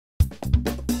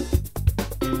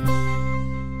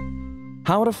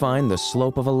How to find the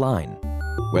slope of a line.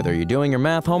 Whether you're doing your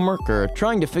math homework or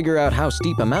trying to figure out how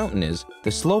steep a mountain is, the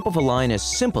slope of a line is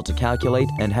simple to calculate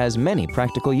and has many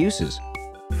practical uses.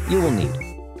 You will need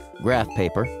graph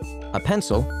paper, a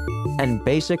pencil, and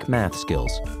basic math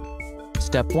skills.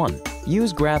 Step 1.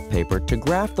 Use graph paper to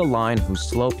graph the line whose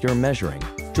slope you're measuring.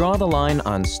 Draw the line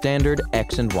on standard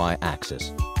X and Y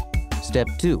axis. Step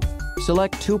 2.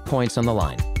 Select 2 points on the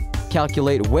line.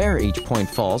 Calculate where each point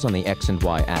falls on the X and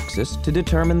Y axis to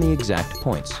determine the exact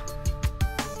points.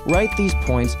 Write these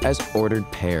points as ordered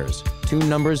pairs, 2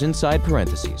 numbers inside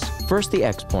parentheses, first the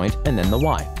X point and then the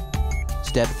Y.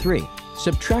 Step 3.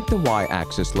 Subtract the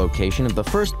Y-axis location of the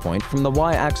first point from the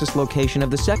Y-axis location of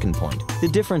the second point. The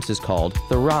difference is called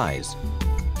the rise.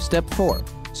 Step 4.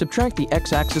 Subtract the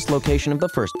X-axis location of the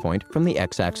first point from the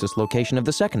X-axis location of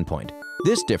the second point.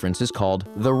 This difference is called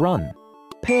the run.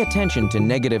 Pay attention to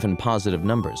negative and positive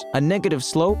numbers. A negative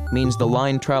slope means the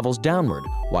line travels downward,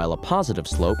 while a positive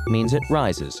slope means it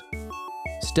rises.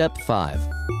 Step 5.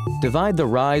 Divide the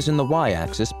rise in the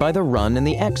y-axis by the run in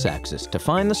the x-axis to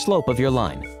find the slope of your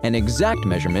line, an exact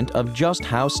measurement of just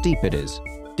how steep it is.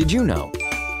 Did you know?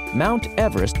 Mount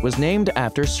Everest was named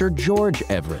after Sir George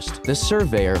Everest, the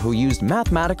surveyor who used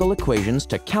mathematical equations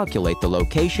to calculate the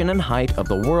location and height of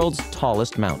the world's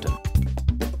tallest mountain.